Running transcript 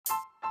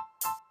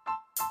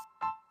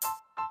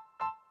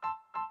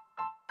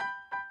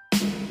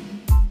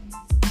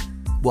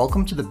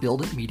Welcome to the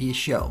Build It Media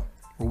Show,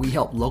 where we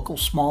help local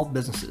small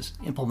businesses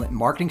implement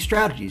marketing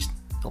strategies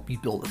to help you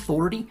build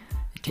authority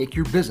and take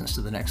your business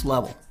to the next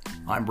level.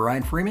 I'm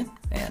Brian Freeman,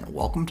 and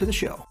welcome to the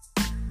show.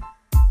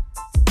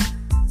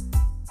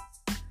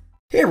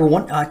 Hey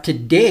everyone,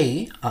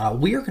 today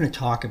we are going to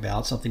talk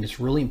about something that's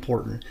really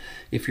important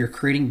if you're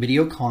creating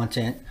video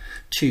content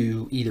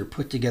to either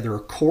put together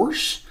a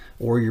course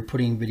or you're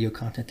putting video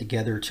content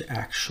together to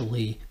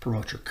actually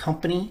promote your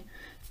company,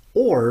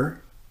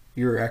 or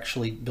you're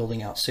actually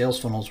building out sales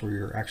funnels where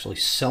you're actually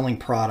selling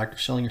product or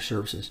selling your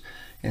services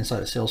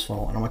inside a sales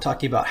funnel. And I'm going to talk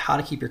to you about how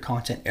to keep your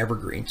content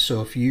evergreen.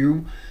 So if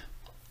you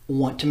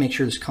want to make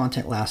sure this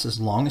content lasts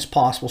as long as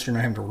possible so you're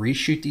not having to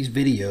reshoot these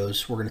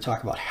videos, we're going to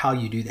talk about how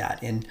you do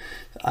that and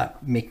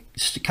make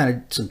kind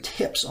of some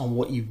tips on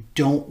what you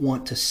don't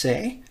want to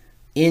say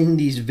in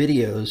these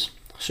videos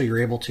so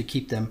you're able to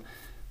keep them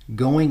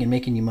going and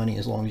making you money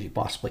as long as you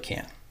possibly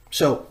can.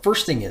 So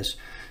first thing is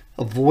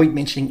avoid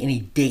mentioning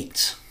any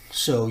dates.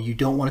 So you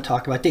don't want to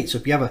talk about dates. So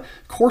if you have a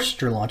course that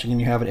you're launching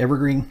and you have an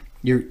evergreen,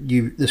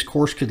 this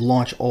course could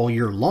launch all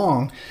year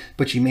long,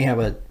 but you may have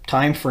a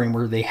time frame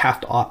where they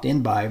have to opt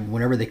in by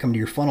whenever they come to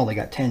your funnel. They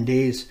got 10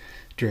 days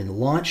during the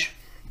launch.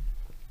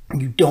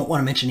 You don't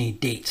want to mention any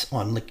dates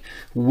on like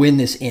when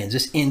this ends.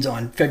 This ends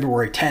on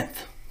February 10th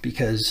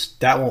because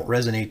that won't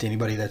resonate to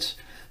anybody that's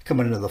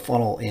coming into the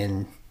funnel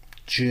in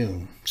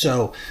June.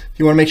 So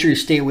you want to make sure you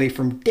stay away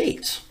from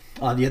dates.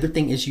 The other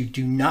thing is you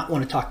do not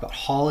want to talk about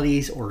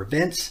holidays or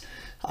events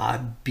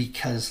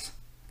because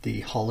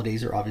the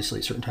holidays are obviously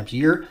at certain times of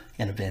year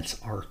and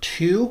events are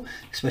too,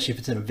 especially if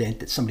it's an event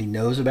that somebody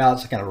knows about.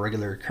 It's kind of a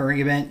regular occurring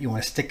event. You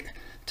want to stick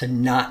to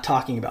not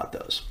talking about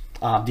those.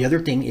 The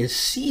other thing is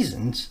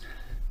seasons.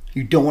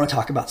 You don't want to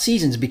talk about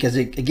seasons because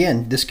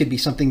again, this could be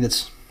something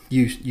that's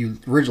you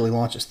originally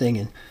launched this thing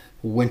in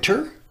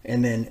winter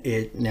and then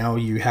now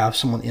you have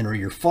someone enter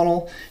your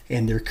funnel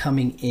and they're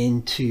coming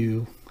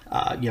into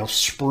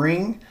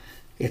spring.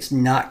 It's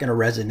not going to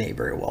resonate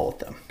very well with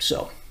them.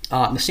 So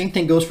the same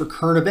thing goes for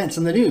current events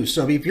in the news.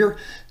 So if you're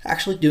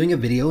actually doing a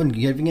video and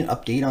giving an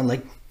update on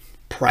like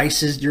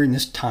prices during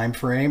this time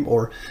frame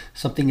or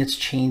something that's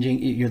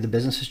changing, the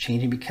business is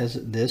changing because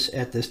of this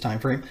at this time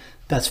frame,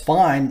 that's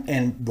fine.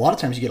 And a lot of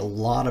times you get a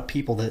lot of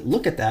people that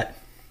look at that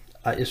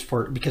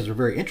because they're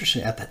very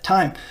interested at that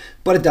time,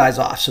 but it dies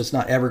off. So it's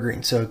not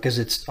evergreen. So because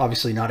it's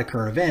obviously not a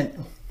current event,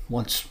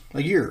 once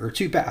a year or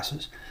two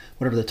passes,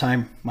 whatever the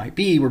time might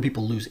be, where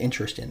people lose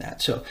interest in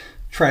that. So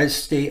try to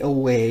stay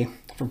away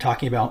from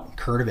talking about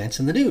current events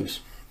in the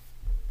news.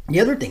 The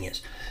other thing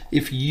is,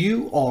 if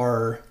you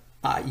are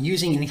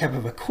using any type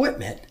of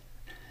equipment,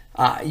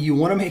 you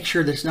want to make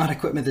sure that it's not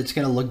equipment that's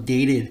going to look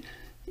dated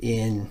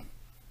in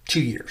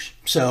 2 years.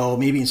 So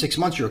maybe in 6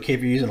 months, you're okay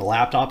if you're using a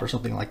laptop or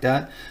something like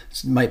that.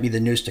 It might be the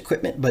newest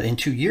equipment, but in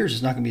 2 years,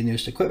 it's not going to be the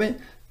newest equipment.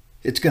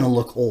 It's going to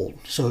look old.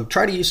 So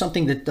try to use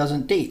something that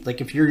doesn't date.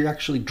 Like if you're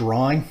actually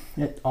drawing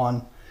it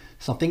on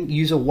something,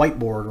 use a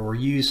whiteboard or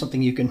use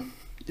something you can,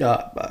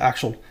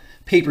 actual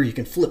paper you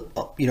can flip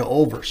up,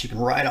 over so you can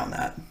write on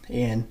that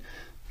and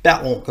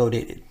that won't go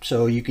dated.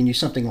 So you can use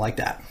something like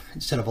that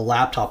instead of a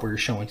laptop where you're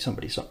showing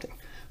somebody something.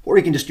 Or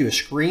you can just do a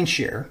screen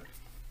share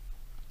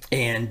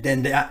and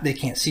then they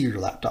can't see your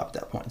laptop at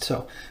that point.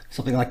 So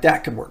something like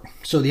that could work.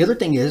 So the other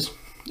thing is,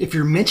 if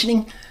you're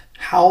mentioning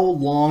how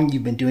long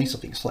you've been doing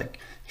something, it's like,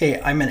 hey,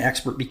 I'm an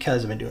expert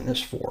because I've been doing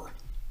this for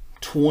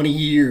 20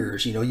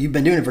 years. You've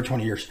been doing it for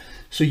 20 years.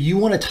 So you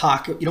don't want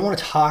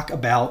to talk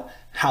about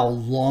how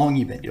long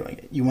you've been doing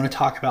it. You want to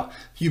talk about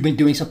you've been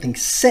doing something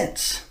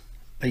since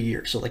a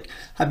year. So like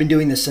I've been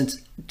doing this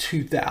since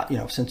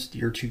 2000, since the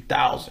year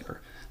 2000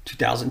 or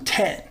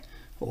 2010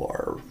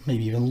 or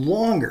maybe even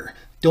longer.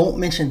 Don't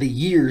mention the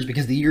years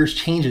because the years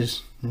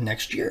changes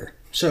next year.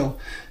 So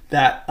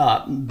that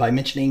by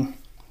mentioning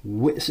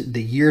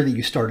the year that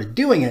you started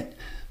doing it,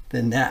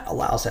 then that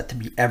allows that to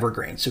be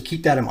evergreen. So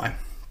keep that in mind.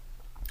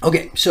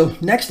 Okay, so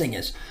next thing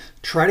is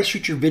try to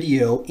shoot your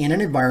video in an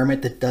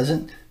environment that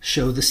doesn't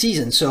show the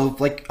season. So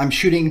like I'm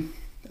shooting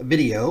a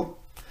video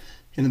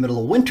in the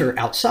middle of winter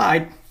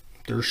outside,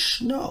 there's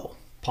snow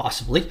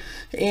possibly,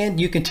 and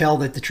you can tell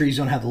that the trees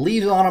don't have the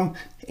leaves on them.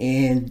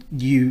 And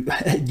you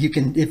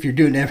can, if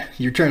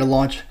you're trying to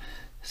launch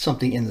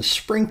something in the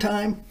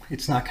springtime,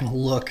 it's not going to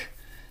look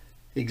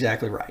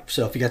exactly right.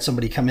 So if you got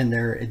somebody come in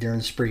there during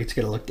the spring, it's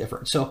going to look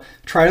different. So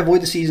try to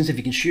avoid the seasons. If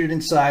you can shoot it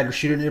inside or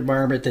shoot it in an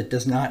environment that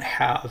does not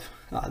have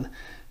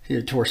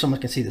to where someone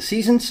can see the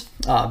seasons,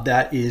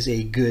 that is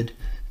a good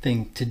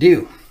thing to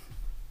do.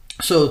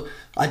 So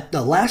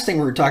the last thing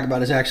we're going to talk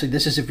about is actually,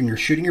 this is if you're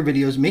shooting your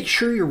videos, make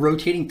sure you're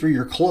rotating through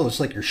your clothes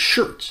like your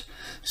shirts.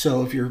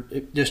 So if you're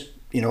just,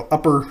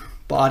 upper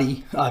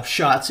body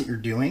shots that you're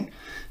doing,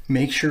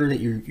 make sure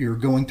that you're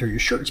going through your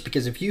shirts,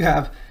 because if you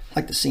have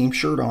like the same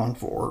shirt on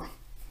for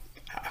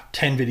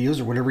 10 videos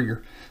or whatever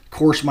your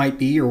course might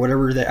be or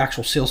whatever the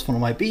actual sales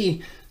funnel might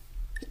be,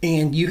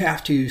 and you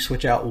have to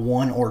switch out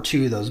one or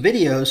two of those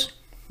videos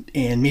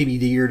and maybe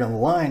the year down the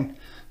line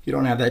you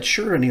don't have that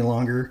shirt any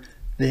longer,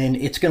 then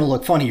it's going to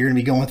look funny. You're going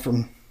to be going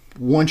from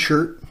one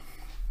shirt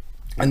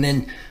and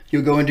then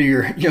you'll go into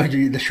your,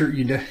 the shirt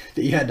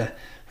that you had to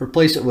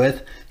replace it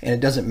with, and it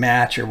doesn't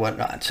match or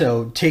whatnot.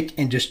 So take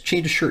and just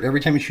change the shirt every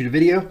time you shoot a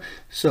video,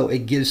 so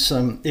it gives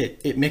some,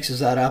 it mixes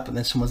that up, and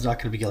then someone's not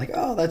going to be like,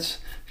 oh, that's,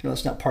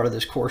 that's not part of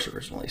this course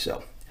originally.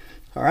 So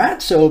all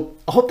right, so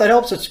I hope that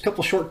helps. That's a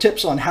couple short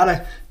tips on how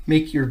to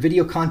make your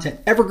video content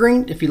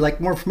evergreen. If you'd like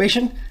more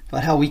information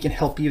about how we can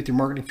help you with your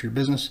marketing for your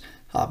business,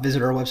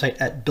 visit our website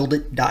at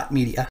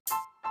buildit.media.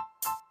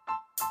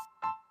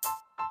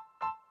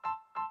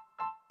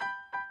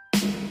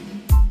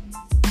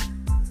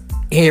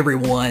 Hey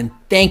everyone,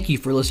 thank you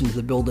for listening to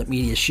the Build It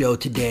Media show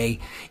today.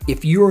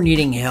 If you are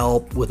needing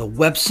help with a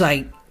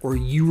website, or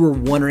you were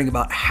wondering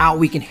about how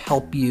we can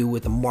help you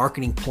with a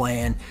marketing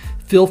plan,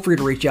 feel free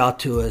to reach out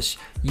to us.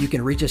 You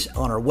can reach us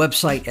on our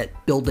website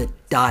at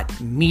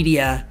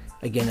buildit.media.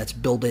 Again, that's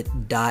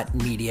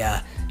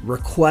buildit.media.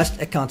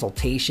 Request a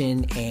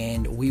consultation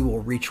and we will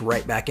reach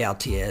right back out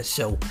to you.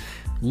 So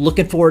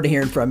looking forward to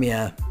hearing from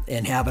you,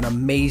 and have an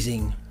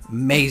amazing,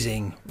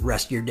 amazing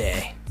rest of your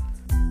day.